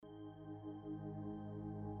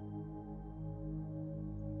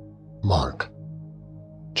Mark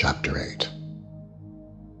chapter 8.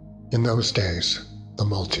 In those days, the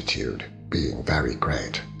multitude being very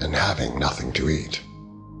great, and having nothing to eat,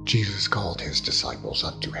 Jesus called his disciples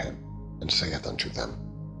unto him, and saith unto them,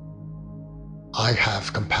 I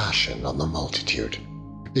have compassion on the multitude,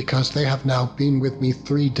 because they have now been with me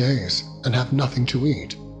 3 days, and have nothing to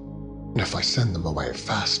eat. And if I send them away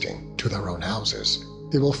fasting to their own houses,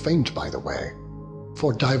 they will faint by the way,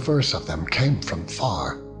 for divers of them came from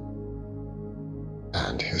far.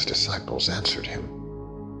 And his disciples answered him,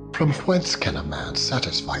 From whence can a man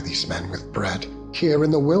satisfy these men with bread here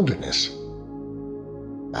in the wilderness?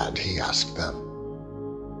 And he asked them,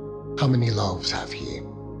 How many loaves have ye?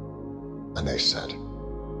 And they said,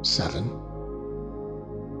 7.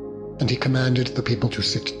 And he commanded the people to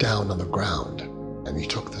sit down on the ground. And he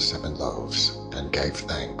took the 7 loaves, and gave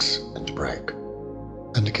thanks, and brake,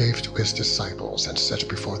 and gave to his disciples, and set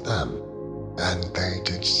before them. And they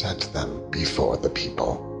did set them before the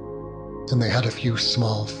people. And they had a few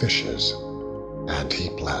small fishes, and he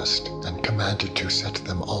blessed, and commanded to set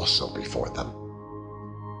them also before them.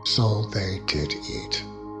 So they did eat,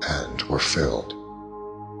 and were filled.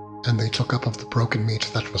 And they took up of the broken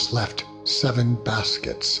meat that was left 7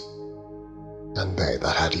 baskets. And they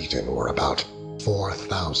that had eaten were about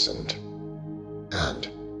 4,000. And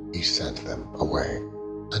he sent them away,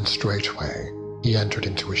 and straightway he entered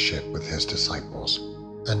into a ship with his disciples,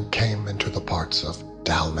 and came into the parts of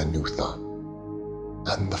Dalmanutha.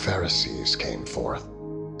 And the Pharisees came forth,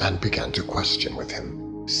 and began to question with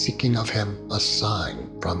him, seeking of him a sign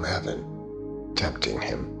from heaven, tempting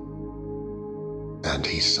him. And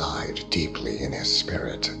he sighed deeply in his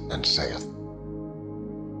spirit, and saith,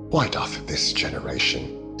 Why doth this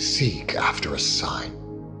generation seek after a sign?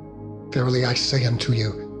 Verily I say unto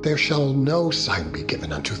you, there shall no sign be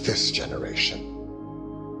given unto this generation.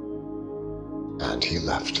 And he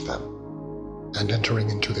left them, and entering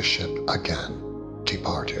into the ship again,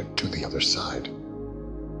 departed to the other side.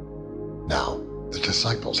 Now the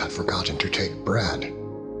disciples had forgotten to take bread,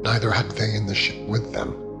 neither had they in the ship with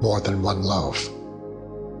them more than 1 loaf.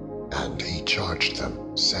 And he charged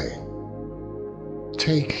them, saying,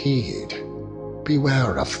 Take heed,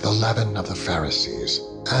 beware of the leaven of the Pharisees,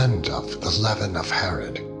 and of the leaven of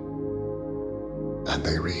Herod. And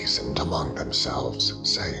they reasoned among themselves,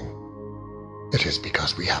 saying, It is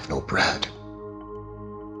because we have no bread.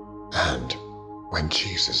 And when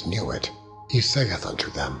Jesus knew it, he saith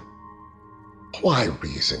unto them, Why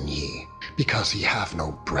reason ye, because ye have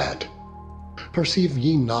no bread? Perceive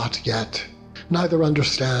ye not yet, neither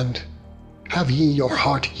understand? Have ye your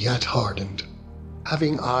heart yet hardened?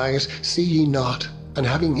 Having eyes, see ye not, and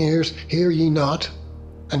having ears, hear ye not?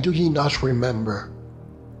 And do ye not remember?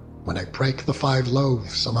 When I brake the 5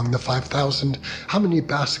 loaves among the 5,000, how many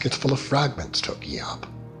baskets full of fragments took ye up?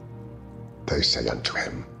 They say unto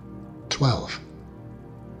him, 12.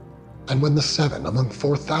 And when the 7 among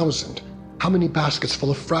 4,000, how many baskets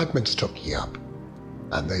full of fragments took ye up?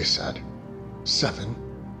 And they said, 7.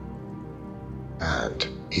 And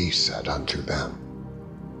he said unto them,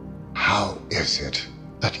 How is it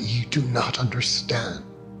that ye do not understand?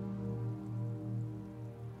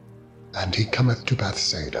 And he cometh to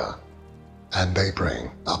Bethsaida, and they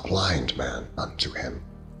bring a blind man unto him.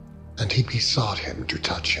 And he besought him to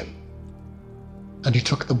touch him. And he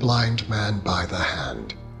took the blind man by the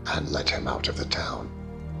hand, and led him out of the town.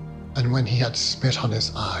 And when he had spit on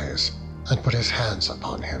his eyes, and put his hands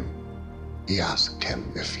upon him, he asked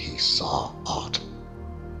him if he saw aught.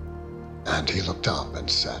 And he looked up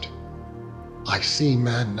and said, I see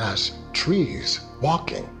men as trees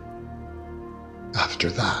walking. After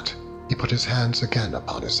that, he put his hands again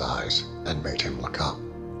upon his eyes, and made him look up.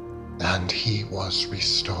 And he was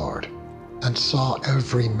restored, and saw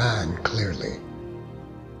every man clearly.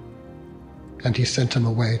 And he sent him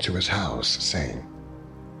away to his house, saying,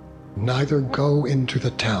 Neither go into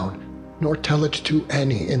the town, nor tell it to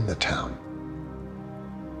any in the town.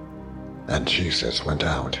 And Jesus went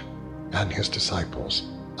out, and his disciples,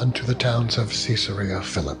 unto the towns of Caesarea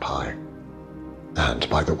Philippi. And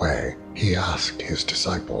by the way he asked his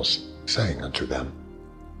disciples, saying unto them,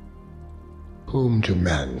 Whom do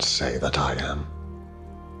men say that I am?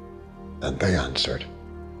 And they answered,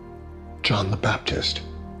 John the Baptist,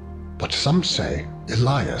 but some say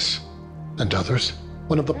Elias, and others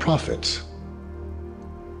one of the prophets.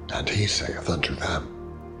 And he saith unto them,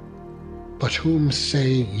 But whom say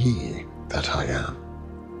ye that I am?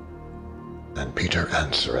 And Peter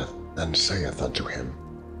answereth, and saith unto him,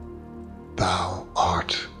 Thou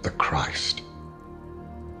art the Christ.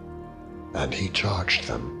 And he charged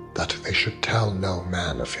them that they should tell no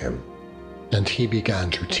man of him. And he began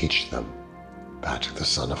to teach them, that the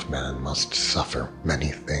Son of Man must suffer many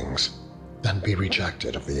things, and be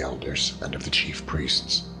rejected of the elders and of the chief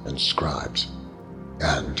priests and scribes,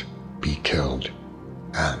 and be killed,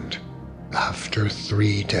 and after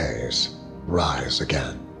 3 days rise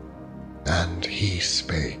again. And he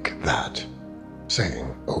spake that,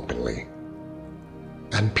 saying openly.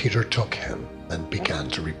 And Peter took him and began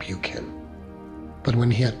to rebuke him. But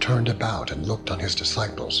when he had turned about and looked on his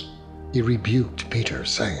disciples, he rebuked Peter,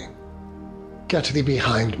 saying, Get thee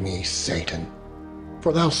behind me, Satan,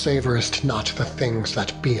 for thou savorest not the things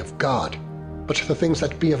that be of God, but the things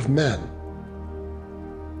that be of men.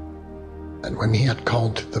 And when he had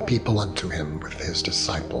called the people unto him with his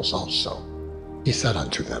disciples also, he said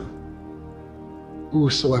unto them,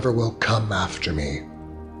 Whosoever will come after me,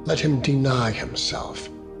 let him deny himself,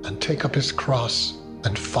 and take up his cross,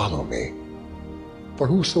 and follow me. For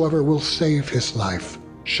whosoever will save his life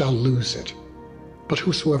shall lose it, but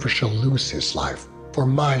whosoever shall lose his life for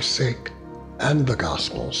my sake and the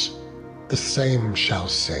gospel's, the same shall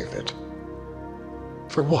save it.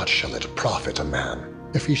 For what shall it profit a man,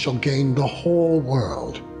 if he shall gain the whole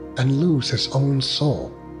world, and lose his own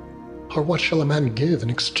soul? Or what shall a man give in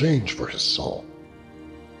exchange for his soul?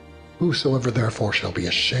 Whosoever therefore shall be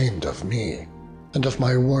ashamed of me, and of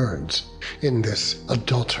my words, in this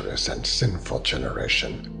adulterous and sinful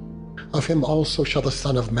generation, of him also shall the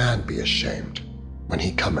Son of Man be ashamed, when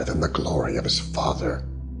he cometh in the glory of his Father,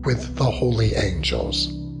 with the holy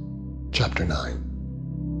angels. Chapter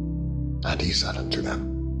 9. And he said unto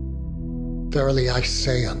them, Verily I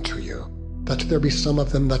say unto you, that there be some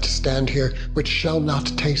of them that stand here which shall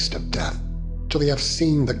not taste of death, till they have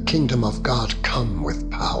seen the kingdom of God come with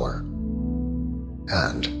power.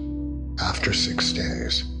 And after 6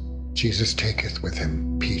 days, Jesus taketh with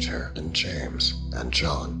him Peter and James and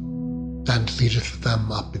John, and leadeth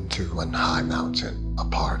them up into an high mountain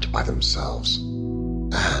apart by themselves.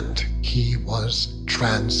 And he was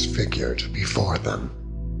transfigured before them,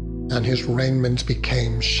 and his raiment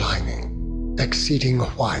became shining, exceeding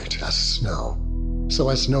white as snow, so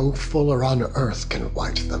as no fuller on earth can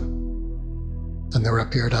white them. And there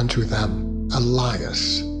appeared unto them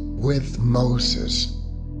Elias with Moses,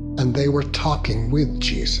 and they were talking with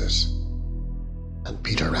Jesus. And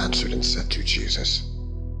Peter answered and said to Jesus,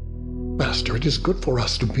 Master, it is good for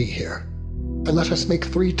us to be here, and let us make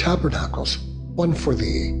 3 tabernacles, one for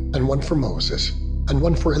thee, and one for Moses, and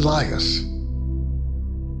one for Elias.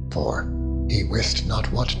 For he wist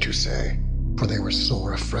not what to say, for they were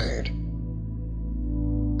sore afraid.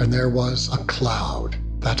 And there was a cloud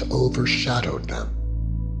that overshadowed them,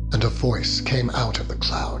 and a voice came out of the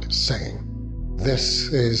cloud, saying,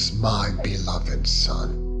 This is my beloved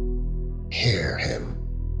Son, hear him.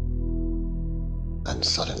 And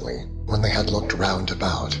suddenly, when they had looked round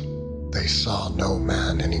about, they saw no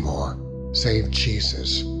man any more, save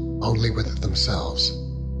Jesus, only with themselves.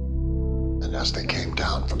 And as they came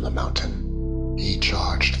down from the mountain, he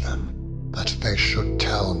charged them that they should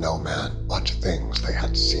tell no man what things they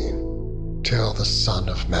had seen, till the Son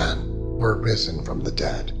of Man were risen from the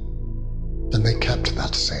dead. And they kept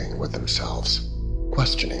that saying with themselves,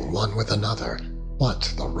 questioning one with another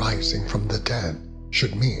what the rising from the dead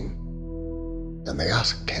should mean. And they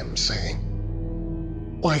asked him, saying,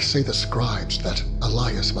 Why say the scribes that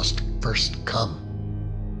Elias must first come?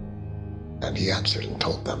 And he answered and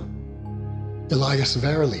told them, Elias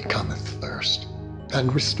verily cometh first,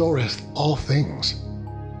 and restoreth all things,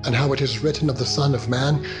 and how it is written of the Son of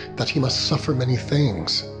Man that he must suffer many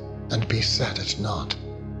things, and be set at naught.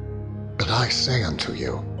 But I say unto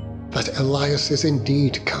you, that Elias is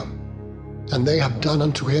indeed come, and they have done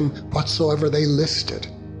unto him whatsoever they listed,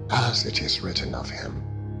 as it is written of him.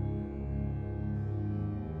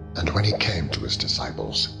 And when he came to his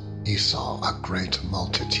disciples, he saw a great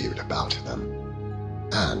multitude about them,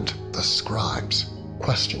 and the scribes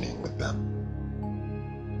questioning with them.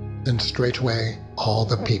 And straightway all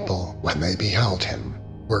the people, when they beheld him,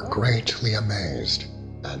 were greatly amazed,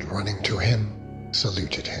 and running to him,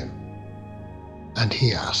 saluted him. And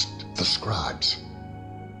he asked the scribes,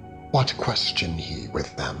 What question ye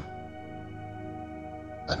with them?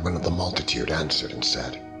 And one of the multitude answered and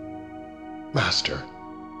said, Master,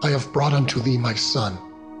 I have brought unto thee my son,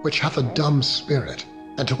 which hath a dumb spirit,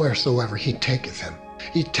 and wheresoever he taketh him,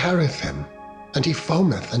 he teareth him, and he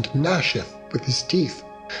foameth and gnasheth with his teeth,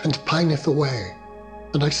 and pineth away.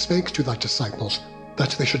 And I spake to thy disciples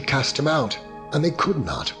that they should cast him out, and they could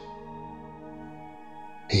not.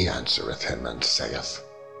 He answereth him and saith,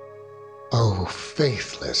 O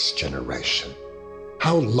faithless generation,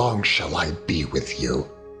 how long shall I be with you?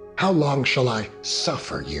 How long shall I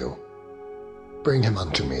suffer you? Bring him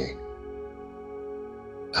unto me.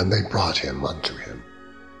 And they brought him unto him.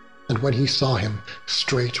 And when he saw him,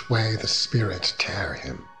 straightway the spirit tare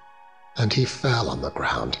him, and he fell on the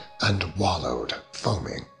ground, and wallowed,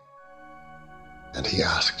 foaming. And he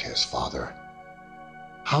asked his father,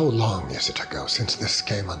 How long is it ago since this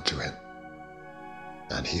came unto him?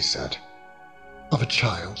 And he said, Of a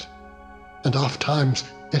child, and oft times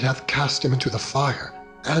it hath cast him into the fire,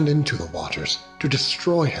 and into the waters, to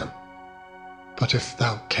destroy him. But if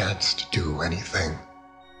thou canst do anything,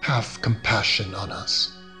 have compassion on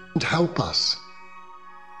us, and help us.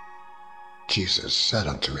 Jesus said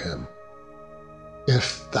unto him,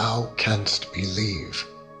 If thou canst believe,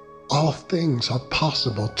 all things are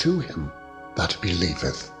possible to him that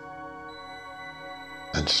believeth.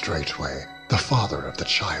 And straightway the father of the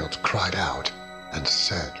child cried out, and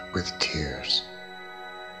said with tears,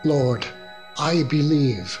 Lord, I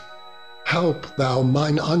believe, help thou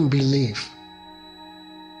mine unbelief.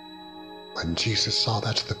 When Jesus saw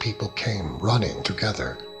that the people came running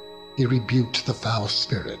together, he rebuked the foul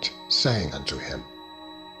spirit, saying unto him,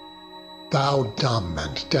 Thou dumb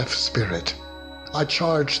and deaf spirit, I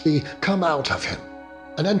charge thee, come out of him,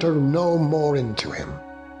 and enter no more into him.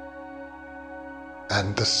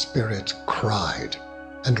 And the spirit cried,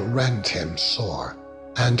 and rent him sore,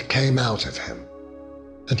 and came out of him.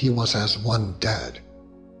 And he was as one dead,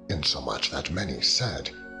 insomuch that many said,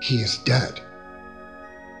 He is dead.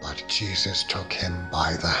 But Jesus took him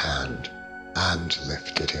by the hand, and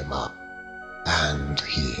lifted him up, and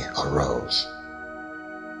he arose.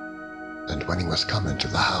 And when he was come into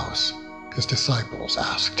the house, his disciples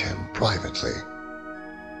asked him privately,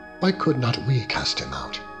 Why could not we cast him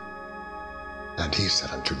out? And he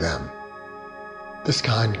said unto them, This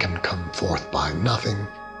kind can come forth by nothing,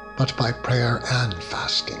 but by prayer and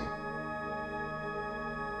fasting.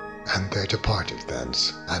 And they departed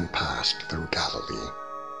thence, and passed through Galilee.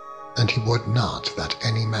 And he would not that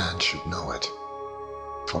any man should know it.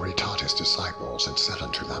 For he taught his disciples, and said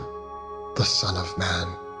unto them, The Son of Man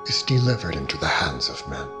is delivered into the hands of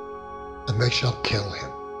men, and they shall kill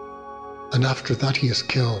him. And after that he is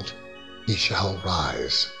killed, he shall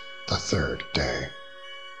rise the third day.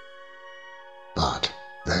 But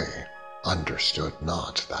they understood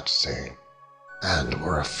not that saying, and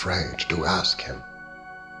were afraid to ask him.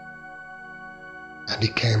 And he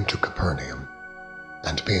came to Capernaum,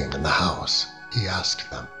 and being in the house, he asked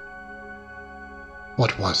them,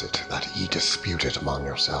 What was it that ye disputed among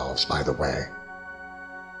yourselves by the way?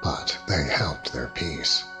 But they held their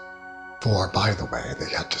peace, for by the way they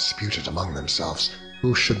had disputed among themselves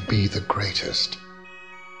who should be the greatest.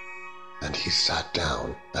 And he sat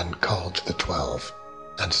down, and called the 12,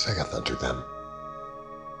 and saith unto them,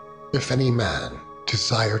 If any man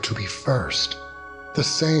desire to be first, the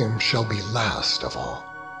same shall be last of all,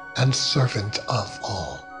 and servant of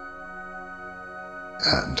all.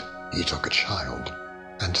 And he took a child,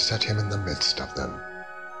 and set him in the midst of them.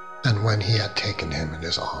 And when he had taken him in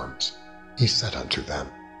his arms, he said unto them,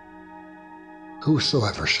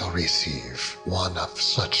 Whosoever shall receive one of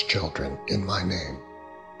such children in my name,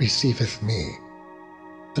 receiveth me.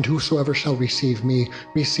 And whosoever shall receive me,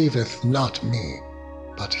 receiveth not me,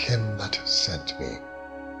 but him that sent me.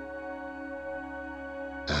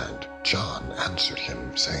 And John answered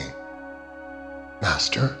him, saying,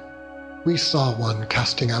 Master, we saw one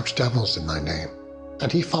casting out devils in thy name,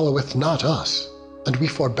 and he followeth not us, and we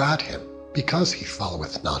forbade him, because he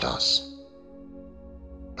followeth not us.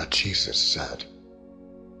 But Jesus said,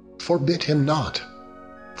 Forbid him not,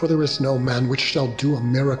 for there is no man which shall do a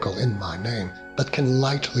miracle in my name, that can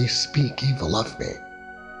lightly speak evil of me.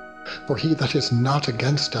 For he that is not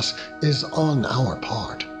against us is on our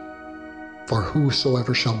part. For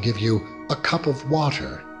whosoever shall give you a cup of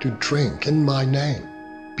water to drink in my name,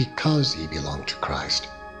 because ye belong to Christ,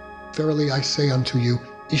 verily I say unto you,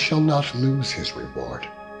 he shall not lose his reward.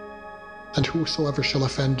 And whosoever shall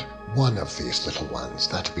offend one of these little ones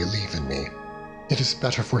that believe in me, it is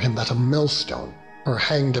better for him that a millstone were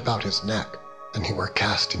hanged about his neck, and he were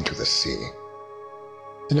cast into the sea.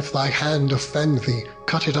 And if thy hand offend thee,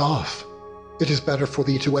 cut it off. It is better for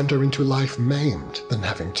thee to enter into life maimed, than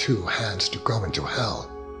having 2 hands to go into hell,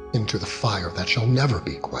 into the fire that shall never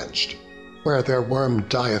be quenched, where their worm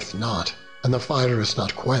dieth not, and the fire is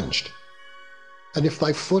not quenched. And if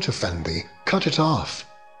thy foot offend thee, cut it off.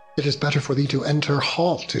 It is better for thee to enter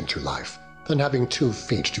halt into life, than having 2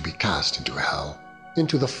 feet to be cast into hell,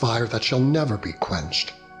 into the fire that shall never be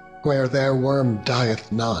quenched, where their worm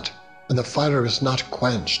dieth not, and the fire is not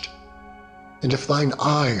quenched. And if thine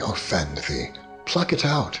eye offend thee, pluck it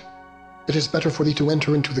out. It is better for thee to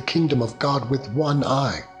enter into the kingdom of God with 1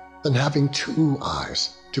 eye, than having 2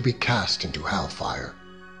 eyes to be cast into hellfire,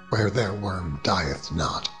 where their worm dieth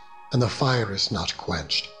not, and the fire is not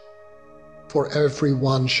quenched. For every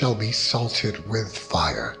one shall be salted with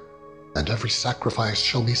fire, and every sacrifice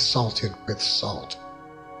shall be salted with salt.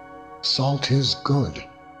 Salt is good,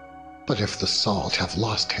 but if the salt have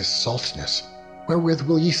lost his saltness, wherewith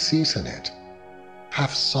will ye season it?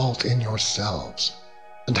 Have salt in yourselves,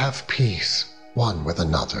 and have peace one with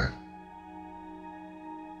another.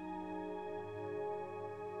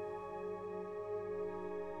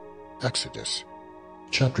 Exodus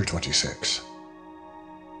chapter 26.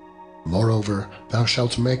 Moreover, thou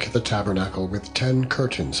shalt make the tabernacle with 10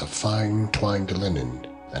 curtains of fine twined linen,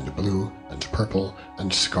 and blue, and purple,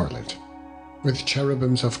 and scarlet. With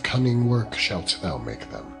cherubims of cunning work shalt thou make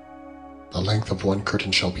them. The length of one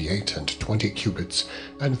curtain shall be 28 cubits,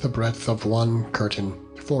 and the breadth of one curtain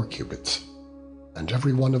 4 cubits. And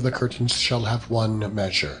every one of the curtains shall have one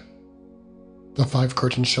measure. The 5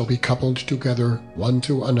 curtains shall be coupled together one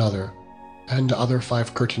to another, and other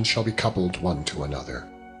 5 curtains shall be coupled one to another.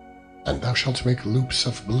 And thou shalt make loops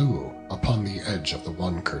of blue upon the edge of the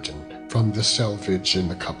one curtain, from the selvage in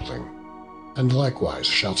the coupling. And likewise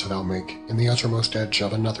shalt thou make in the uttermost edge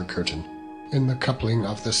of another curtain, in the coupling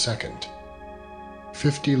of the second.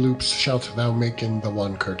 50 loops shalt thou make in the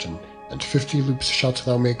one curtain, and 50 loops shalt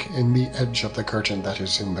thou make in the edge of the curtain that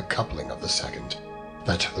is in the coupling of the second,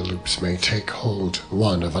 that the loops may take hold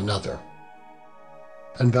one of another.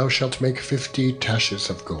 And thou shalt make 50 taches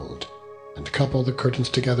of gold, and couple the curtains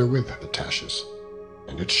together with the taches,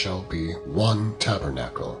 and it shall be one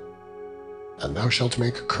tabernacle. And thou shalt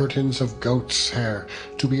make curtains of goat's hair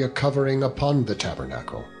to be a covering upon the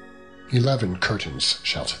tabernacle. 11 curtains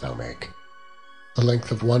shalt thou make. The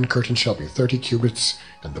length of one curtain shall be 30 cubits,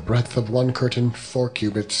 and the breadth of one curtain 4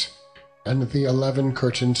 cubits, and the 11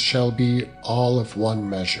 curtains shall be all of one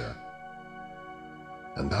measure.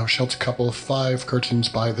 And thou shalt couple 5 curtains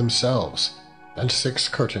by themselves, and 6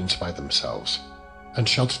 curtains by themselves, and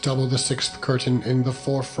shalt double the 6th curtain in the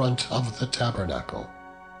forefront of the tabernacle.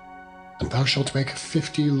 And thou shalt make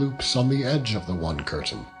 50 loops on the edge of the one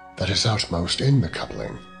curtain that is outmost in the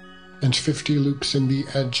coupling, and 50 loops in the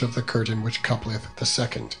edge of the curtain which coupleth the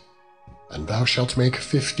second. And thou shalt make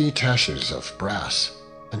 50 taches of brass,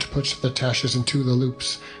 and put the taches into the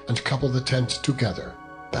loops, and couple the tent together,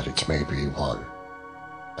 that it may be one.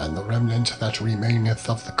 And the remnant that remaineth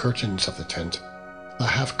of the curtains of the tent, the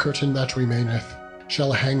half curtain that remaineth,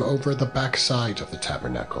 shall hang over the back side of the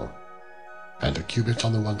tabernacle, and a cubit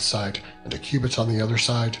on the one side, and a cubit on the other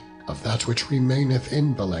side, of that which remaineth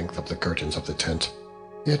in the length of the curtains of the tent.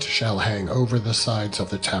 It shall hang over the sides of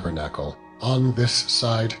the tabernacle, on this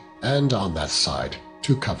side and on that side,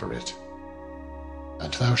 to cover it.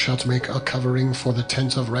 And thou shalt make a covering for the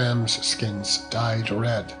tent of rams' skins dyed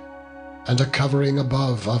red, and a covering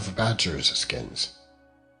above of badgers' skins.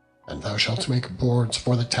 And thou shalt make boards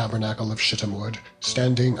for the tabernacle of shittim wood,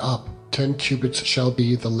 standing up. 10 cubits shall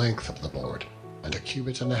be the length of the board, and a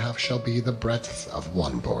cubit and a half shall be the breadth of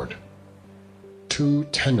one board. 2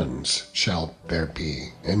 tenons shall there be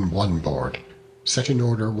in one board, set in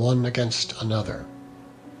order one against another.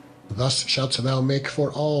 Thus shalt thou make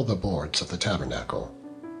for all the boards of the tabernacle.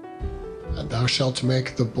 And thou shalt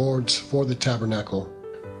make the boards for the tabernacle,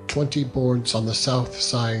 20 boards on the south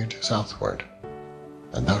side southward.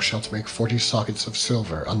 And thou shalt make 40 sockets of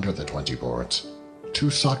silver under the 20 boards, 2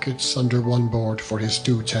 sockets under one board for his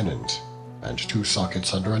 2 tenons, and 2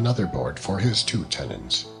 sockets under another board for his 2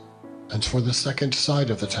 tenons. And for the second side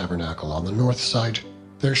of the tabernacle on the north side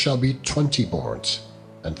there shall be 20 boards,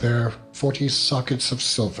 and there 40 sockets of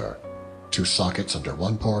silver, 2 sockets under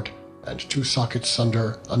one board, and 2 sockets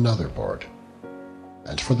under another board.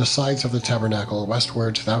 And for the sides of the tabernacle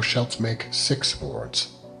westward thou shalt make 6 boards,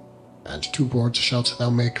 and 2 boards shalt thou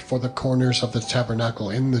make for the corners of the tabernacle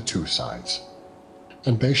in the 2 sides.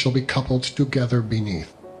 And they shall be coupled together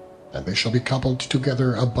beneath, and they shall be coupled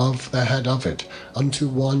together above the head of it unto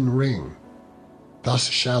one ring. Thus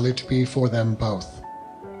shall it be for them both.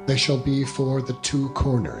 They shall be for the 2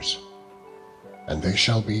 corners. And they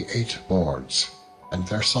shall be 8 boards, and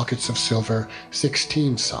their sockets of silver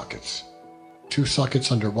 16 sockets, 2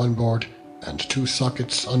 sockets under one board, and 2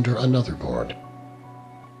 sockets under another board.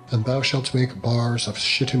 And thou shalt make bars of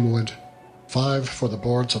shittim wood, 5 for the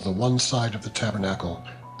boards of the one side of the tabernacle,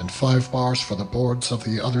 and 5 bars for the boards of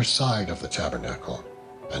the other side of the tabernacle,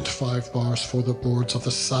 and 5 bars for the boards of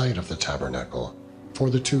the side of the tabernacle, for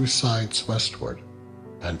the 2 sides westward.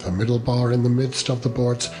 And the middle bar in the midst of the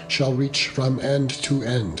boards shall reach from end to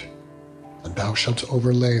end. And thou shalt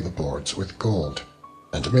overlay the boards with gold,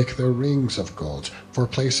 and make their rings of gold for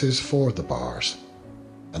places for the bars.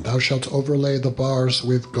 And thou shalt overlay the bars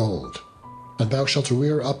with gold. And thou shalt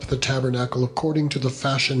rear up the tabernacle according to the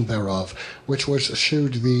fashion thereof, which was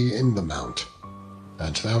shewed thee in the mount.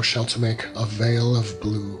 And thou shalt make a veil of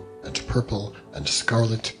blue, and purple, and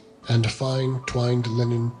scarlet, and fine twined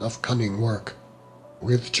linen of cunning work.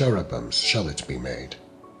 With cherubims shall it be made.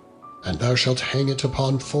 And thou shalt hang it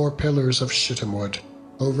upon 4 pillars of shittim wood,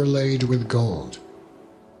 overlaid with gold.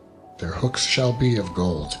 Their hooks shall be of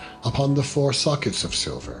gold, upon the 4 sockets of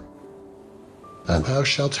silver. And thou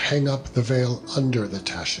shalt hang up the veil under the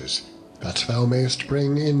taches, that thou mayest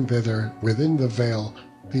bring in thither within the veil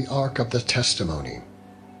the ark of the testimony.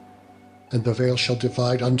 And the veil shall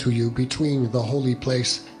divide unto you between the holy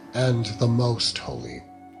place and the most holy.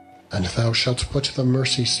 And thou shalt put the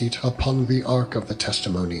mercy seat upon the ark of the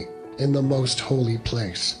testimony in the most holy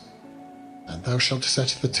place. And thou shalt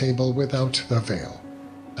set the table without the veil,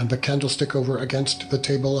 and the candlestick over against the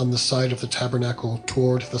table on the side of the tabernacle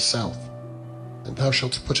toward the south. And thou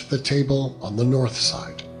shalt put the table on the north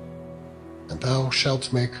side. And thou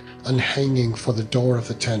shalt make an hanging for the door of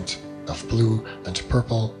the tent of blue and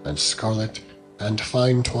purple and scarlet and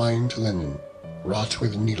fine twined linen, wrought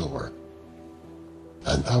with needlework.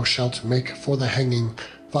 And thou shalt make for the hanging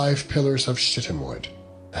 5 pillars of shittim wood,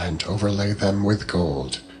 and overlay them with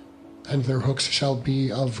gold, and their hooks shall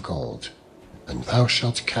be of gold. And thou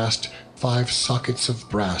shalt cast 5 sockets of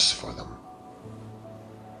brass for them.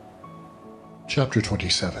 Chapter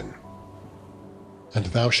 27. And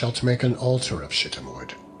thou shalt make an altar of shittim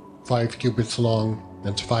wood, 5 cubits long,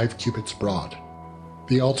 and 5 cubits broad.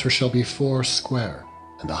 The altar shall be 4 square,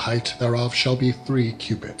 and the height thereof shall be 3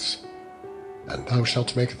 cubits. And thou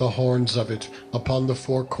shalt make the horns of it upon the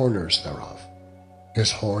 4 corners thereof. His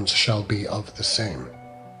horns shall be of the same.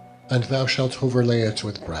 And thou shalt overlay it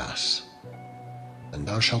with brass. And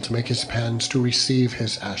thou shalt make his pans to receive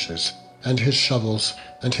his ashes, and his shovels,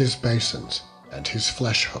 and his basins, and his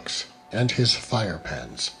flesh hooks, and his fire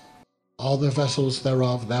pans. All the vessels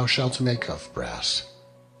thereof thou shalt make of brass.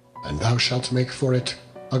 And thou shalt make for it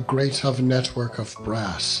a grate of network of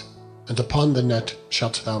brass, and upon the net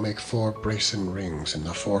shalt thou make 4 brasen rings in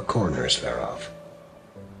the 4 corners thereof.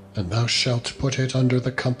 And thou shalt put it under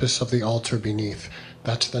the compass of the altar beneath,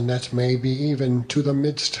 that the net may be even to the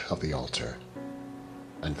midst of the altar.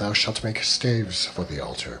 And thou shalt make staves for the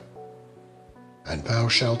altar. And thou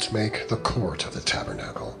shalt make the court of the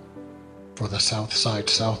tabernacle. For the south side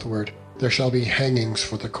southward there shall be hangings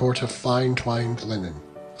for the court of fine twined linen,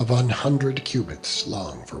 of 100 cubits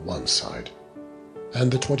long for one side.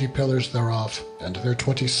 And the 20 pillars thereof, and their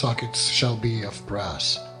 20 sockets shall be of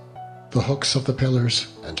brass. The hooks of the pillars,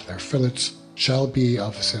 and their fillets, shall be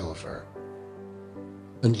of silver.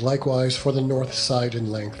 And likewise for the north side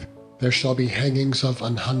in length, there shall be hangings of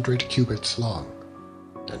 100 cubits long,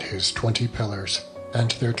 and his 20 pillars,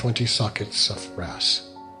 and their 20 sockets of brass.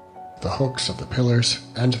 The hooks of the pillars,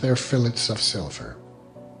 and their fillets of silver.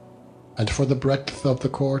 And for the breadth of the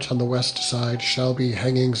court on the west side shall be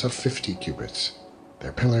hangings of 50 cubits,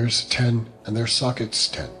 their pillars 10, and their sockets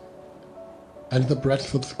 10. And the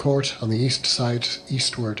breadth of the court on the east side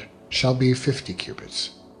eastward shall be 50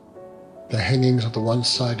 cubits. The hangings of the one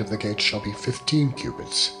side of the gate shall be 15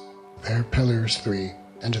 cubits, their pillars 3,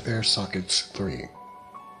 and their sockets 3.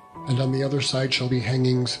 And on the other side shall be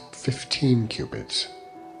hangings 15 cubits,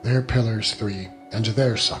 their pillars 3, and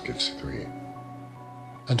their sockets 3.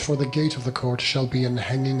 And for the gate of the court shall be an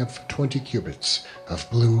hanging of 20 cubits, of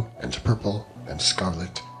blue and purple and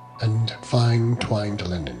scarlet, and fine twined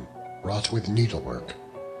linen, wrought with needlework.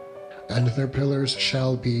 And their pillars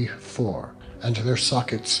shall be 4, and their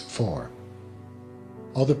sockets 4.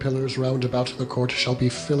 All the pillars round about the court shall be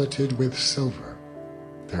filleted with silver.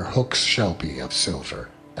 Their hooks shall be of silver,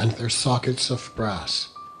 and their sockets of brass.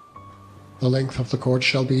 The length of the court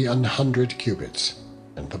shall be 100 cubits,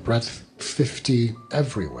 and the breadth 50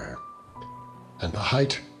 everywhere, and the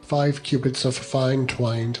height 5 cubits of fine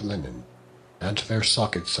twined linen, and their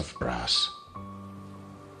sockets of brass.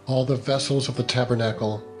 All the vessels of the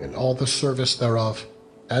tabernacle, in all the service thereof,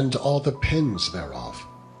 and all the pins thereof,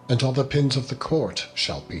 and all the pins of the court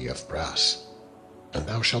shall be of brass. And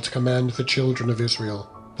thou shalt command the children of Israel,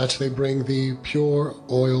 that they bring thee pure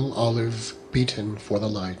oil olive beaten for the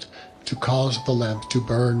light, to cause the lamp to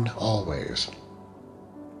burn always.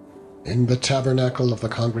 In the tabernacle of the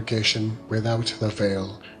congregation without the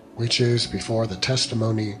veil, which is before the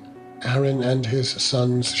testimony, Aaron and his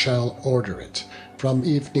sons shall order it, from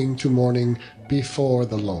evening to morning before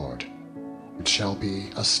the Lord. It shall be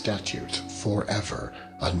a statute forever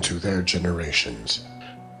unto their generations,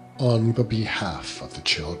 on the behalf of the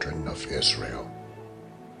children of Israel.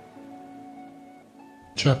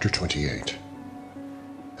 Chapter 28.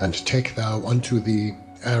 And take thou unto thee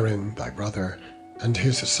Aaron thy brother, and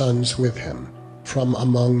his sons with him, from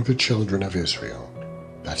among the children of Israel,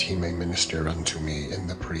 that he may minister unto me in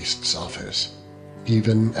the priest's office,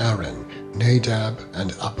 even Aaron, Nadab,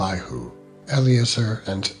 and Abihu, Eleazar,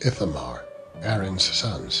 and Ithamar, Aaron's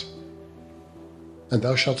sons. And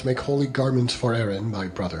thou shalt make holy garments for Aaron thy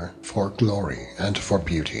brother, for glory and for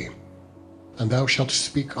beauty. And thou shalt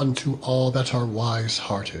speak unto all that are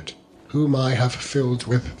wise-hearted, whom I have filled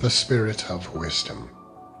with the spirit of wisdom,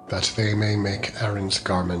 that they may make Aaron's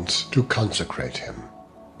garments to consecrate him,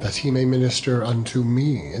 that he may minister unto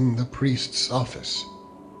me in the priest's office.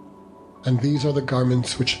 And these are the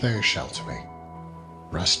garments which they shalt make: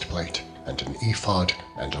 breastplate, and an ephod,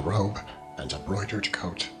 and a robe, and a broidered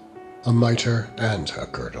coat, a mitre, and a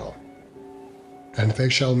girdle. And they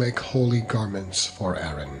shall make holy garments for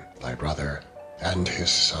Aaron thy brother, and his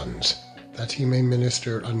sons, that he may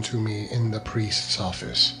minister unto me in the priest's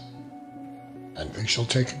office. And they shall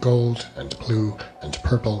take gold, and blue, and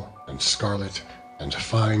purple, and scarlet, and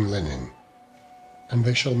fine linen. And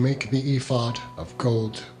they shall make the ephod of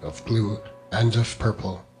gold, of blue, and of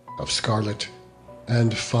purple, of scarlet,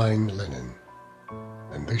 and fine linen.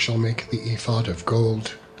 And they shall make the ephod of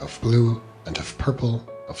gold, of blue, and of purple,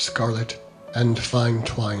 of scarlet, and fine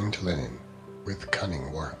twined linen, with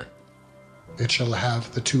cunning work. It shall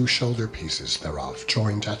have the 2 shoulder pieces thereof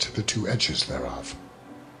joined at the 2 edges thereof,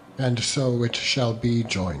 and so it shall be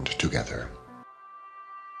joined together.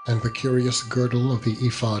 And the curious girdle of the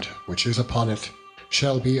ephod which is upon it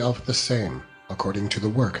shall be of the same, according to the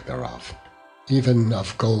work thereof, even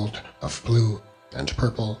of gold, of blue, and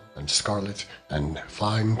purple, and scarlet, and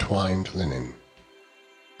fine twined linen.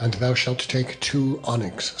 And thou shalt take 2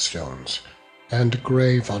 onyx stones, and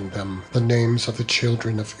grave on them the names of the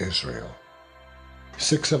children of Israel,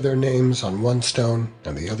 6 of their names on one stone,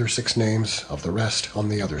 and the other 6 names of the rest on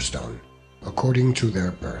the other stone, according to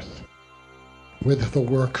their birth. With the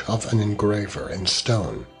work of an engraver in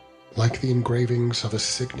stone, like the engravings of a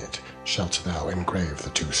signet, shalt thou engrave the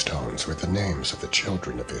 2 stones with the names of the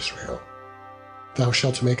children of Israel. Thou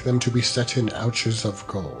shalt make them to be set in ouches of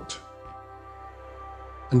gold.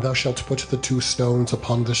 And thou shalt put the 2 stones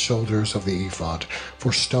upon the shoulders of the ephod,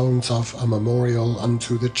 for stones of a memorial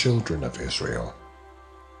unto the children of Israel.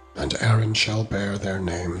 And Aaron shall bear their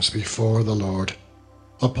names before the Lord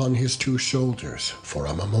upon his 2 shoulders for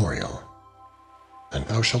a memorial. And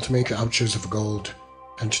thou shalt make ouches of gold,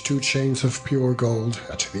 and 2 chains of pure gold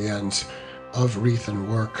at the ends, of wreathen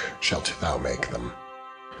work shalt thou make them,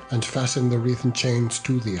 and fasten the wreathen chains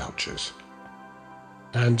to the ouches.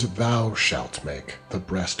 And thou shalt make the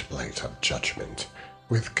breastplate of judgment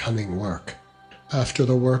with cunning work. After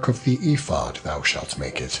the work of the ephod thou shalt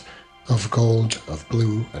make it, of gold, of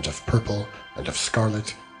blue, and of purple, and of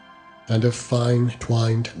scarlet, and of fine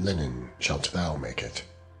twined linen shalt thou make it.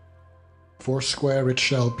 4 square it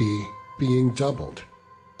shall be, being doubled.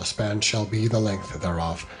 A span shall be the length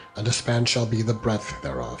thereof, and a span shall be the breadth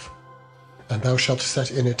thereof. And thou shalt set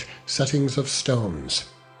in it settings of stones,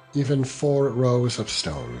 even 4 rows of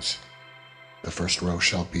stones. The first row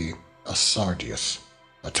shall be a sardius,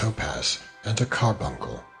 a topaz, and a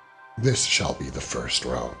carbuncle. This shall be the first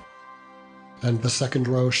row. And the second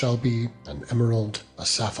row shall be an emerald, a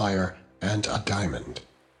sapphire, and a diamond.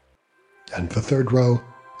 And the third row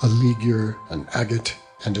a ligure, an agate,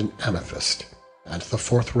 and an amethyst. And the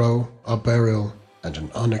fourth row a beryl, and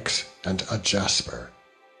an onyx, and a jasper.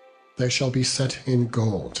 They shall be set in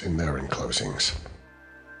gold in their enclosings.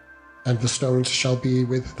 And the stones shall be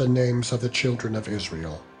with the names of the children of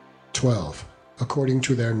Israel, 12, according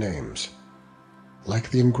to their names, like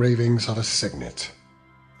the engravings of a signet.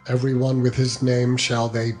 Every one with his name shall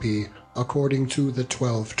they be, according to the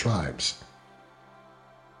 12 tribes.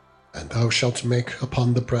 And thou shalt make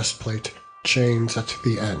upon the breastplate chains at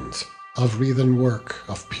the ends, of wreathen work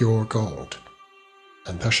of pure gold.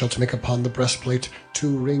 And thou shalt make upon the breastplate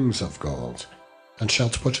 2 rings of gold, and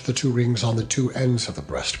shalt put the 2 rings on the 2 ends of the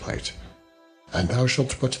breastplate. And thou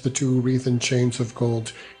shalt put the 2 wreathen chains of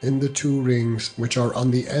gold in the 2 rings which are on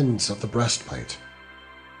the ends of the breastplate.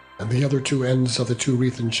 And the other 2 ends of the 2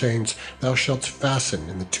 wreathen chains thou shalt fasten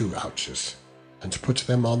in the 2 ouches, and put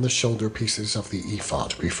them on the shoulder pieces of the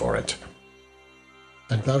ephod before it.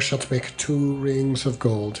 And thou shalt make 2 rings of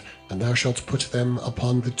gold, and thou shalt put them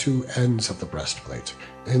upon the 2 ends of the breastplate,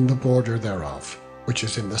 in the border thereof, which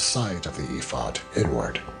is in the side of the ephod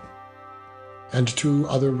inward. And 2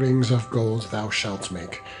 other rings of gold thou shalt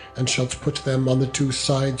make, and shalt put them on the 2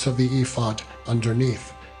 sides of the ephod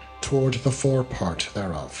underneath, toward the forepart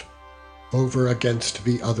thereof, over against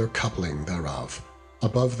the other coupling thereof,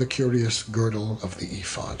 above the curious girdle of the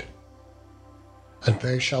ephod. And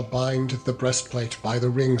they shall bind the breastplate by the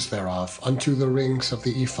rings thereof unto the rings of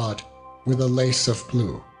the ephod with a lace of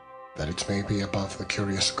blue, that it may be above the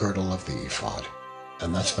curious girdle of the ephod,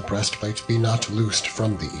 and that the breastplate be not loosed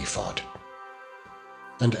from the ephod.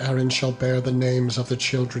 And Aaron shall bear the names of the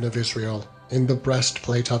children of Israel in the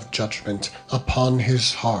breastplate of judgment upon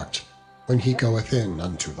his heart, when he goeth in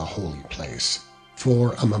unto the holy place,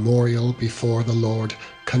 for a memorial before the Lord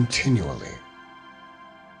continually.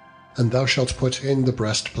 And thou shalt put in the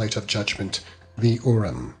breastplate of judgment the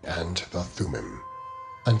Urim and the Thummim,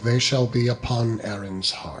 and they shall be upon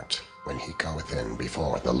Aaron's heart when he goeth in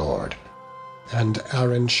before the Lord. And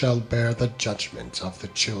Aaron shall bear the judgment of the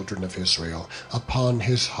children of Israel upon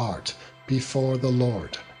his heart before the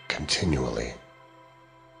Lord continually.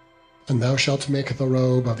 And thou shalt make the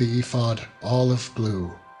robe of the ephod olive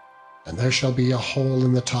blue, and there shall be a hole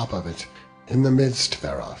in the top of it, in the midst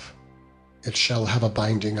thereof. It shall have a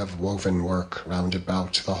binding of woven work round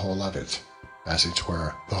about the whole of it, as it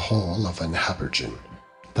were the whole of an habergeon,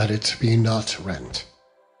 that it be not rent.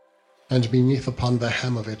 And beneath upon the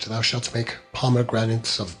hem of it thou shalt make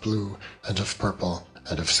pomegranates of blue, and of purple,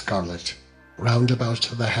 and of scarlet, round about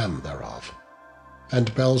the hem thereof,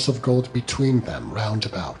 and bells of gold between them round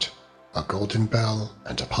about, a golden bell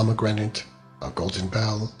and a pomegranate, a golden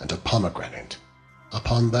bell and a pomegranate,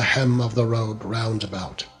 upon the hem of the robe round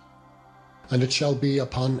about. And it shall be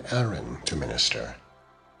upon Aaron to minister,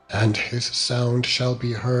 and his sound shall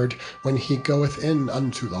be heard when he goeth in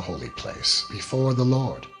unto the holy place before the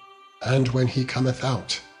Lord, and when he cometh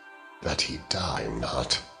out, that he die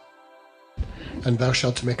not. And thou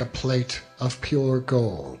shalt make a plate of pure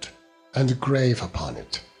gold, and grave upon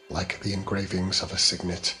it, like the engravings of a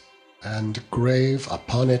signet, and grave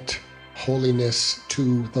upon it holiness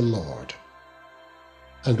to the Lord.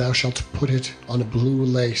 And thou shalt put it on a blue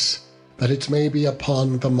lace, that it may be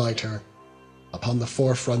upon the mitre, upon the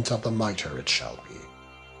forefront of the mitre it shall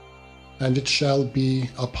be. And it shall be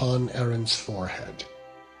upon Aaron's forehead,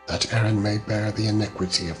 that Aaron may bear the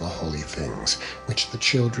iniquity of the holy things, which the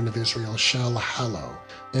children of Israel shall hallow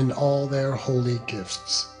in all their holy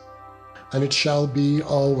gifts. And it shall be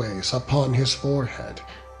always upon his forehead,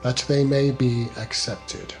 that they may be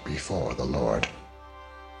accepted before the Lord.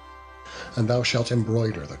 And thou shalt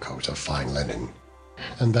embroider the coat of fine linen,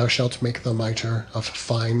 and thou shalt make the mitre of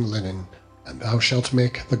fine linen, and thou shalt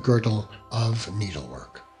make the girdle of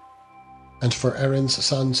needlework. And for Aaron's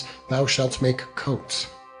sons thou shalt make coats,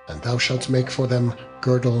 and thou shalt make for them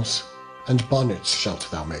girdles, and bonnets shalt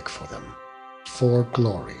thou make for them, for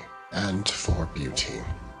glory and for beauty.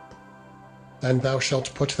 And thou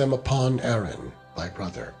shalt put them upon Aaron thy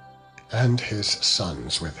brother, and his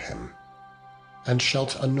sons with him, and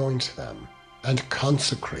shalt anoint them, and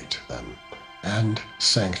consecrate them, and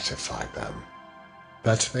sanctify them,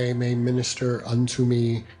 that they may minister unto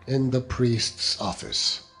me in the priest's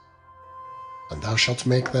office. And thou shalt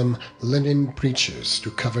make them linen breeches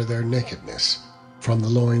to cover their nakedness, from the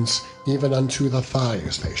loins even unto the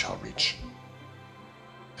thighs they shall reach.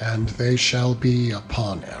 And they shall be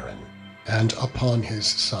upon Aaron, and upon his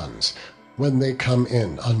sons, when they come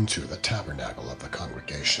in unto the tabernacle of the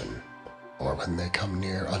congregation, or when they come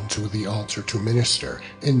near unto the altar to minister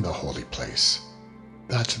in the holy place,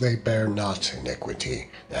 that they bear not iniquity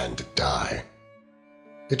and die.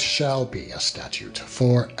 It shall be a statute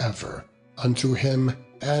forever unto him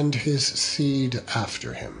and his seed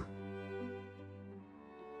after him.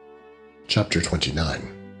 Chapter 29.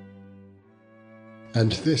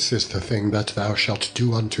 And this is the thing that thou shalt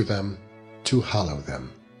do unto them, to hallow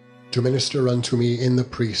them, to minister unto me in the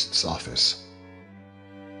priest's office.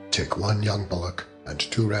 Take 1 young bullock, and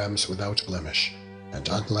 2 rams without blemish, and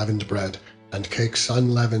unleavened bread, and cakes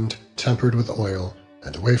unleavened, tempered with oil,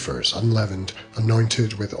 and wafers unleavened,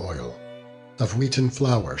 anointed with oil. Of wheaten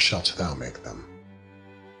flour shalt thou make them.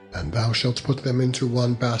 And thou shalt put them into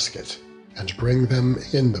 1 basket, and bring them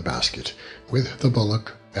in the basket, with the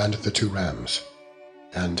bullock and the 2 rams.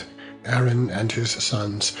 And Aaron and his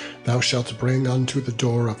sons thou shalt bring unto the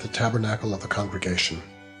door of the tabernacle of the congregation,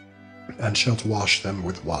 and shalt wash them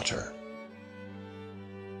with water.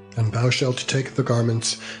 And thou shalt take the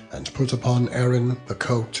garments, and put upon Aaron the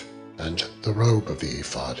coat, and the robe of the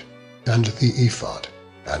ephod, and the ephod,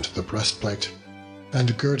 and the breastplate,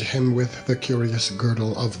 and gird him with the curious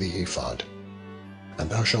girdle of the ephod. And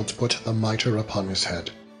thou shalt put the mitre upon his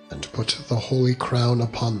head, and put the holy crown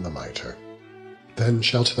upon the mitre. Then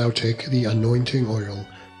shalt thou take the anointing oil,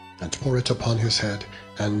 and pour it upon his head,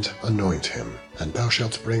 and anoint him. And thou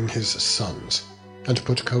shalt bring his sons, and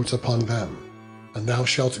put coats upon them, and thou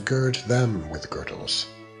shalt gird them with girdles,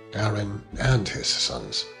 Aaron and his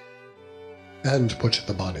sons, and put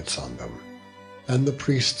the bonnets on them. and the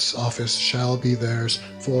priest's office shall be theirs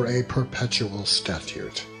for a perpetual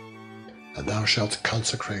statute. And thou shalt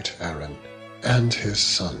consecrate Aaron and his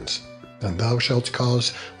sons, and thou shalt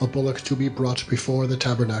cause a bullock to be brought before the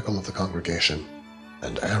tabernacle of the congregation,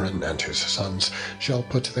 and Aaron and his sons shall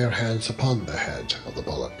put their hands upon the head of the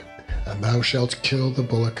bullock, and thou shalt kill the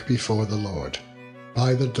bullock before the Lord,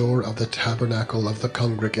 by the door of the tabernacle of the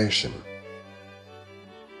congregation.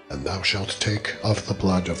 And thou shalt take of the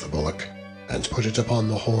blood of the bullock, and put it upon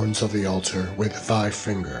the horns of the altar with thy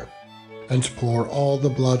finger, and pour all the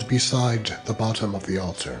blood beside the bottom of the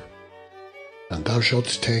altar. And thou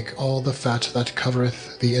shalt take all the fat that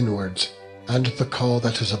covereth the inwards, and the caul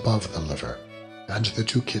that is above the liver, and the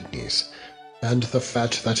 2 kidneys, and the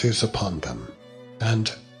fat that is upon them,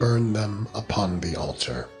 and burn them upon the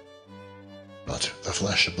altar. But the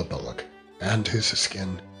flesh of the bullock, and his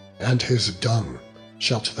skin, and his dung,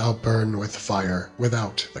 shalt thou burn with fire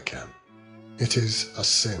without the camp. It is a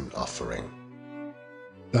sin offering.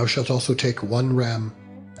 Thou shalt also take 1 ram,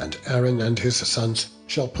 and Aaron and his sons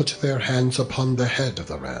shall put their hands upon the head of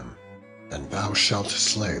the ram, and thou shalt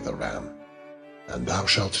slay the ram. And thou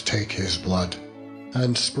shalt take his blood,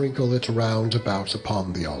 and sprinkle it round about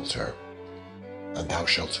upon the altar. And thou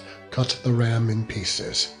shalt cut the ram in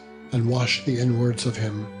pieces, and wash the inwards of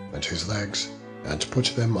him and his legs, and put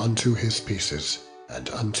them unto his pieces, and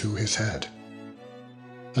unto his head.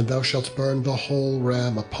 And thou shalt burn the whole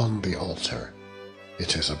ram upon the altar.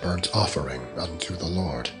 It is a burnt offering unto the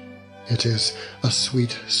Lord. It is a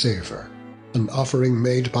sweet savour, an offering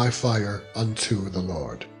made by fire unto the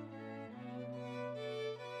Lord.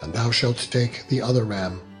 And thou shalt take the other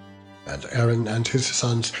ram, and Aaron and his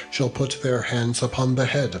sons shall put their hands upon the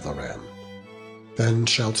head of the ram. Then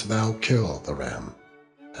shalt thou kill the ram,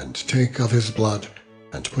 and take of his blood,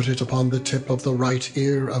 and put it upon the tip of the right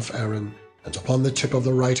ear of Aaron, and upon the tip of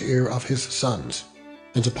the right ear of his sons,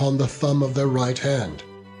 and upon the thumb of their right hand,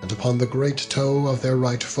 and upon the great toe of their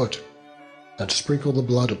right foot, and sprinkle the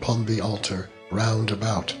blood upon the altar round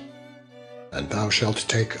about. And thou shalt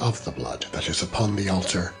take of the blood that is upon the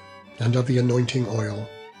altar, and of the anointing oil,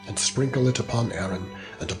 and sprinkle it upon Aaron,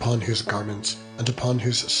 and upon his garments, and upon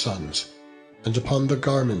his sons, and upon the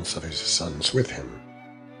garments of his sons with him.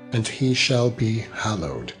 And he shall be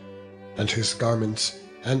hallowed, and his garments,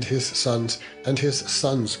 and his sons'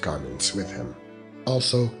 garments with him.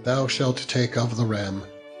 Also thou shalt take of the ram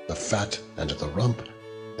the fat and the rump,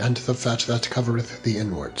 and the fat that covereth the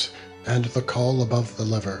inwards, and the caul above the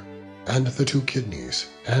liver, and the 2 kidneys,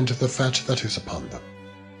 and the fat that is upon them,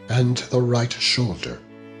 and the right shoulder,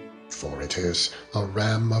 for it is a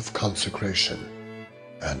ram of consecration,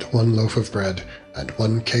 and 1 loaf of bread, and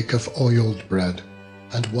 1 cake of oiled bread,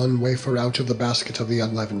 and 1 wafer out of the basket of the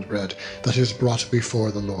unleavened bread that is brought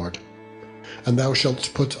before the Lord. And thou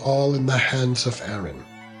shalt put all in the hands of Aaron,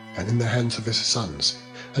 and in the hands of his sons,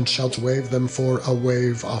 and shalt wave them for a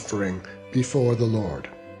wave offering before the Lord.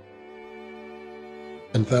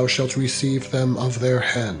 And thou shalt receive them of their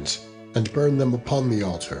hands, and burn them upon the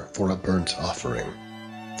altar for a burnt offering,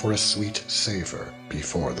 for a sweet savour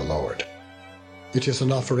before the Lord. It is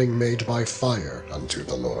an offering made by fire unto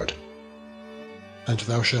the Lord. And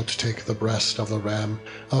thou shalt take the breast of the ram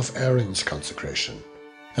of Aaron's consecration,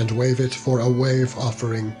 and wave it for a wave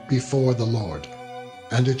offering before the Lord,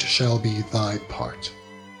 and it shall be thy part.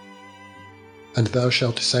 And thou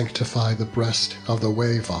shalt sanctify the breast of the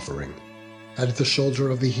wave offering, and the shoulder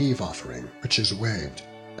of the heave offering, which is waved,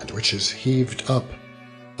 and which is heaved up,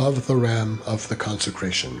 of the ram of the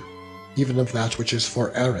consecration, even of that which is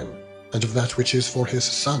for Aaron, and of that which is for his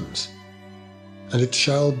sons. And it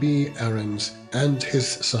shall be Aaron's and his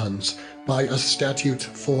sons by a statute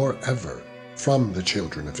forever from the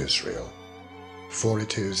children of Israel, for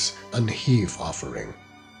it is an heave offering.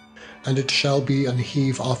 And it shall be an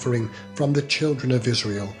heave offering from the children of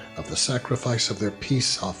Israel of the sacrifice of their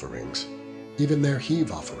peace offerings, even their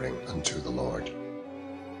heave offering unto the Lord.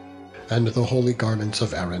 And the holy garments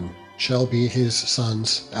of Aaron shall be his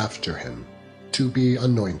sons after him, to be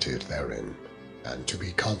anointed therein, and to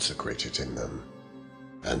be consecrated in them.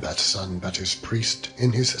 And that son that is priest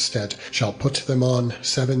in his stead shall put them on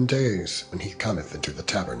 7 days when he cometh into the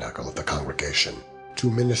tabernacle of the congregation, to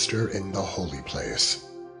minister in the holy place.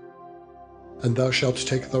 And thou shalt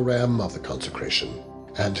take the ram of the consecration,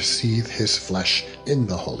 and seethe his flesh in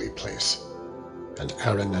the holy place. And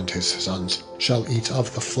Aaron and his sons shall eat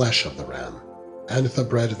of the flesh of the ram, and the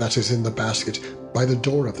bread that is in the basket by the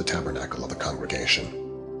door of the tabernacle of the congregation.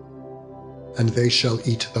 And they shall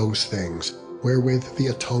eat those things wherewith the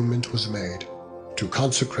atonement was made, to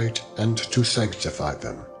consecrate and to sanctify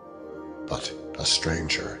them. But a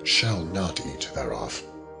stranger shall not eat thereof,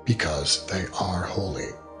 because they are holy.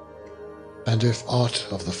 And if aught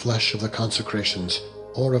of the flesh of the consecrations,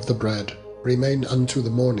 or of the bread, remain unto the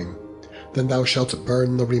morning, then thou shalt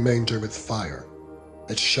burn the remainder with fire.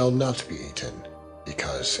 It shall not be eaten,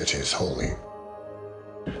 because it is holy.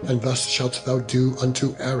 And thus shalt thou do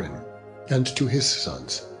unto Aaron, and to his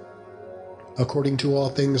sons, according to all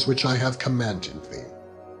things which I have commanded thee.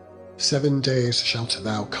 7 days shalt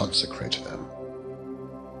thou consecrate them.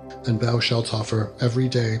 And thou shalt offer every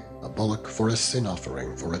day a bullock for a sin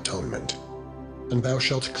offering for atonement. And thou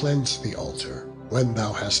shalt cleanse the altar when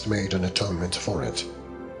thou hast made an atonement for it,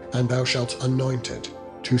 and thou shalt anoint it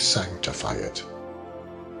to sanctify it.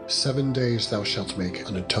 7 days thou shalt make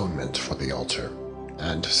an atonement for the altar,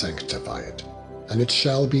 and sanctify it, and it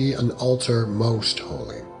shall be an altar most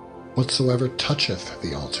holy. Whatsoever toucheth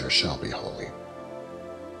the altar shall be holy.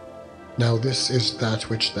 Now this is that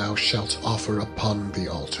which thou shalt offer upon the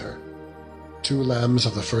altar: 2 lambs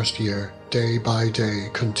of the first year, day by day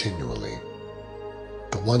continually.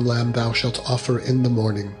 The 1 lamb thou shalt offer in the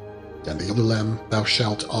morning, and the other lamb thou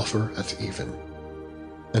shalt offer at even.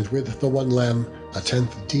 And with the 1 lamb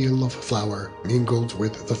 1/10 deal of flour mingled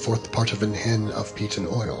with the 4th part of an hin of beaten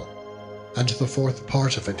oil, and the 4th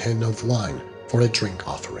part of an hin of wine for a drink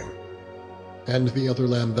offering. And the other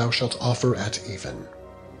lamb thou shalt offer at even,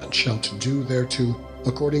 and shalt do thereto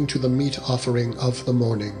according to the meat offering of the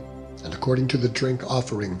morning, and according to the drink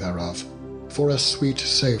offering thereof, for a sweet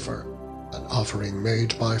savour, an offering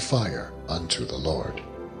made by fire unto the Lord.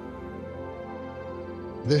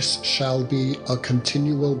 This shall be a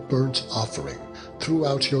continual burnt offering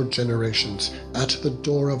throughout your generations at the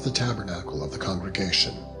door of the tabernacle of the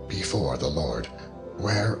congregation before the Lord,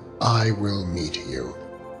 where I will meet you,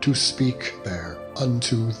 to speak there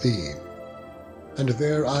unto thee. And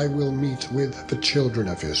there I will meet with the children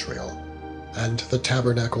of Israel, and the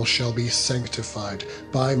tabernacle shall be sanctified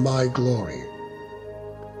by my glory.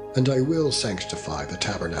 And I will sanctify the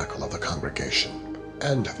tabernacle of the congregation,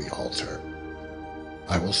 and the altar.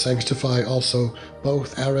 I will sanctify also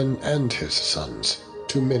both Aaron and his sons,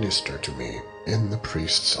 to minister to me in the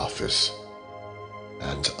priest's office.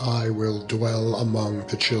 And I will dwell among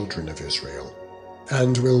the children of Israel,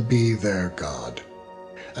 and will be their God.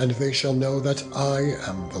 And they shall know that I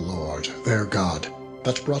am the Lord their God,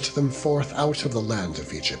 that brought them forth out of the land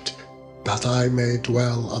of Egypt, that I may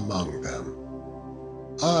dwell among them.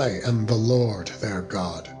 I am the Lord their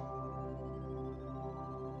God.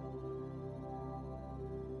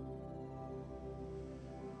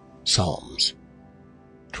 Psalms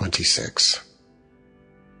 26.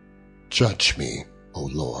 Judge me, O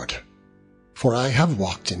Lord, for I have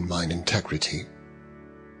walked in mine integrity.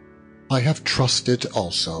 I have trusted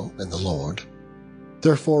also in the Lord,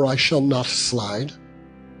 therefore I shall not slide.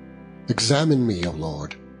 Examine me, O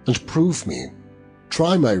Lord, and prove me.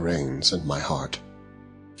 Try my reins and my heart.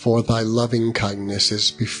 For thy loving kindness is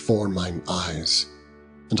before mine eyes,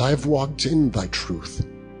 and I have walked in thy truth.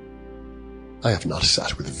 I have not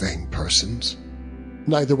sat with vain persons,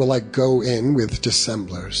 neither will I go in with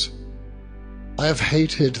dissemblers. I have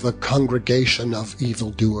hated the congregation of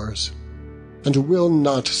evildoers, and will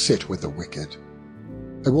not sit with the wicked.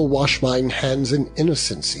 I will wash mine hands in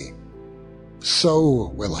innocency.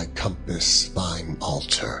 So will I compass thine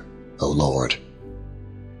altar, O Lord,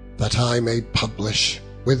 that I may publish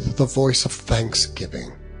with the voice of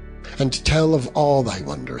thanksgiving, and tell of all thy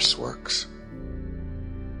wondrous works.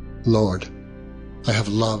 Lord, I have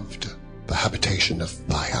loved the habitation of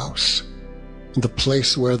thy house, and the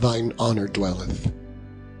place where thine honour dwelleth.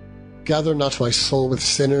 Gather not my soul with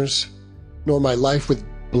sinners, nor my life with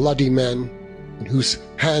bloody men, in whose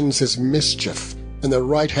hands is mischief, and their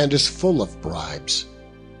right hand is full of bribes.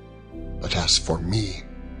 But as for me,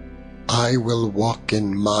 I will walk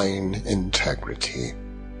in mine integrity.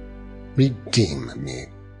 Redeem me,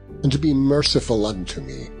 and be merciful unto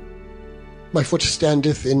me. My foot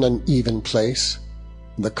standeth in an even place.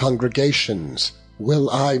 In the congregations will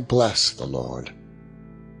I bless the Lord.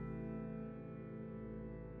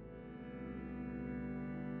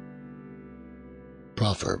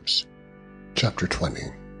 Proverbs chapter 20.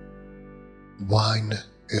 Wine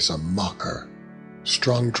is a mocker,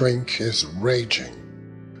 strong drink is raging,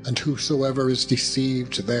 and whosoever is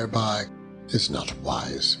deceived thereby is not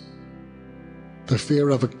wise. The fear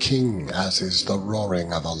of a king as is the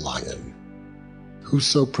roaring of a lion.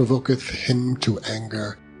 Whoso provoketh him to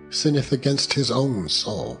anger sinneth against his own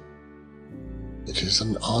soul. It is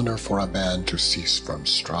an honor for a man to cease from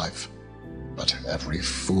strife, but every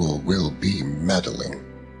fool will be meddling.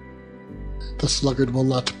 The sluggard will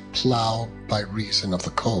not plow by reason of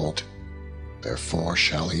the cold, therefore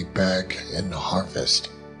shall he beg in harvest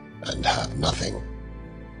and have nothing.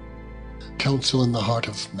 Counsel in the heart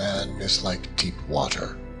of man is like deep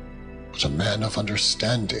water, but a man of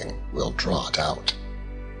understanding will draw it out.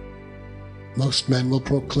 Most men will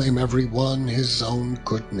proclaim every one his own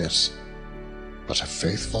goodness, but a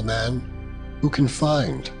faithful man who can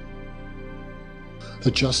find? The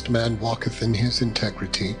just man walketh in his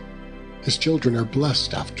integrity, his children are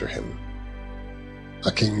blessed after him.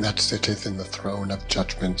 A king that sitteth in the throne of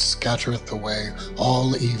judgment scattereth away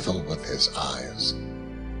all evil with his eyes.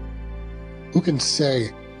 Who can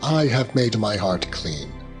say, I have made my heart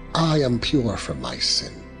clean, I am pure from my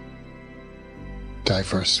sin?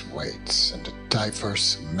 Diverse weights and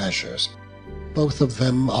diverse measures, both of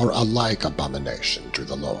them are alike abomination to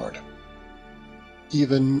the Lord.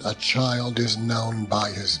 Even a child is known by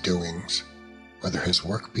his doings, whether his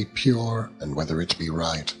work be pure and whether it be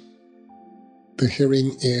right. The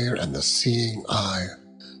hearing ear and the seeing eye,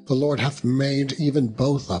 the Lord hath made even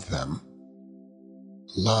both of them.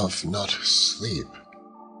 Love not sleep,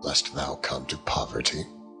 lest thou come to poverty.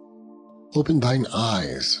 Open thine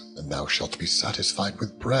eyes, and thou shalt be satisfied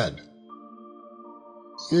with bread.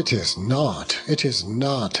 It is not,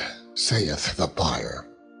 saith the buyer,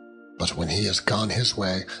 but when he is gone his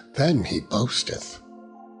way, then he boasteth.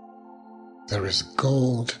 There is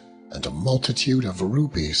gold and a multitude of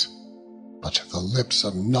rubies, but the lips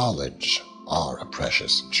of knowledge are a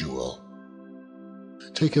precious jewel.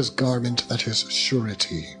 Take his garment that is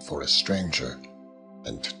surety for a stranger,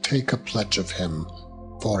 and take a pledge of him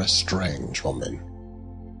for a strange woman.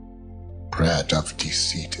 Bread of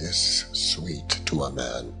deceit is sweet to a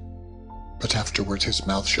man, but afterward his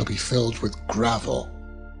mouth shall be filled with gravel.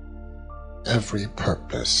 Every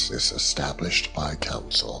purpose is established by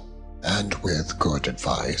counsel, and with good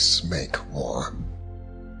advice make war.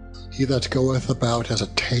 He that goeth about as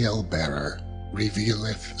a tale-bearer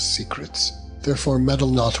revealeth secrets, therefore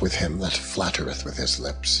meddle not with him that flattereth with his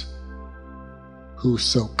lips.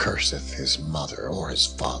 Whoso curseth his mother or his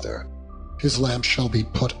father, his lamp shall be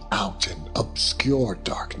put out in obscure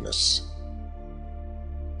darkness.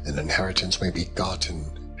 An inheritance may be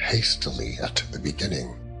gotten hastily at the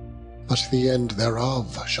beginning, but the end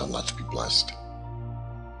thereof shall not be blessed.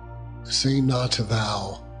 Say not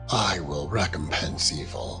thou, I will recompense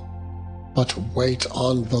evil, but wait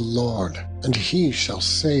on the Lord, and he shall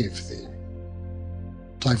save thee.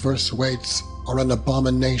 Diverse weights are an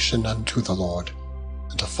abomination unto the Lord,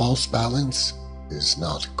 and a false balance is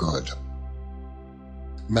not good.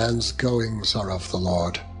 Man's goings are of the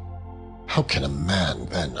Lord. How can a man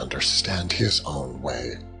then understand his own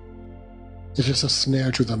way? It is a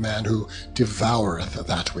snare to the man who devoureth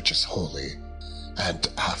that which is holy, and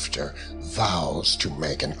after vows to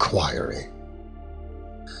make inquiry.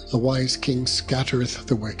 A wise king scattereth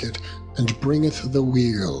the wicked, and bringeth the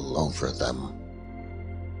weal over them.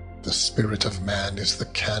 The spirit of man is the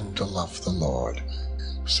candle of the Lord,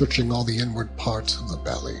 searching all the inward parts of the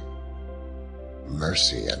belly.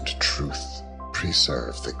 Mercy and truth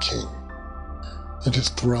preserve the king, and his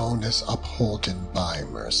throne is upholden by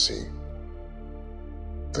mercy.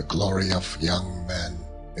 The glory of young men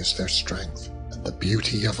is their strength, and the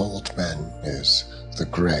beauty of old men is the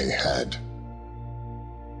gray head.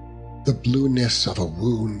 The blueness of a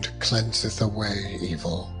wound cleanseth away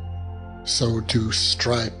evil, so do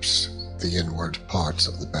stripes the inward parts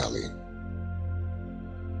of the belly.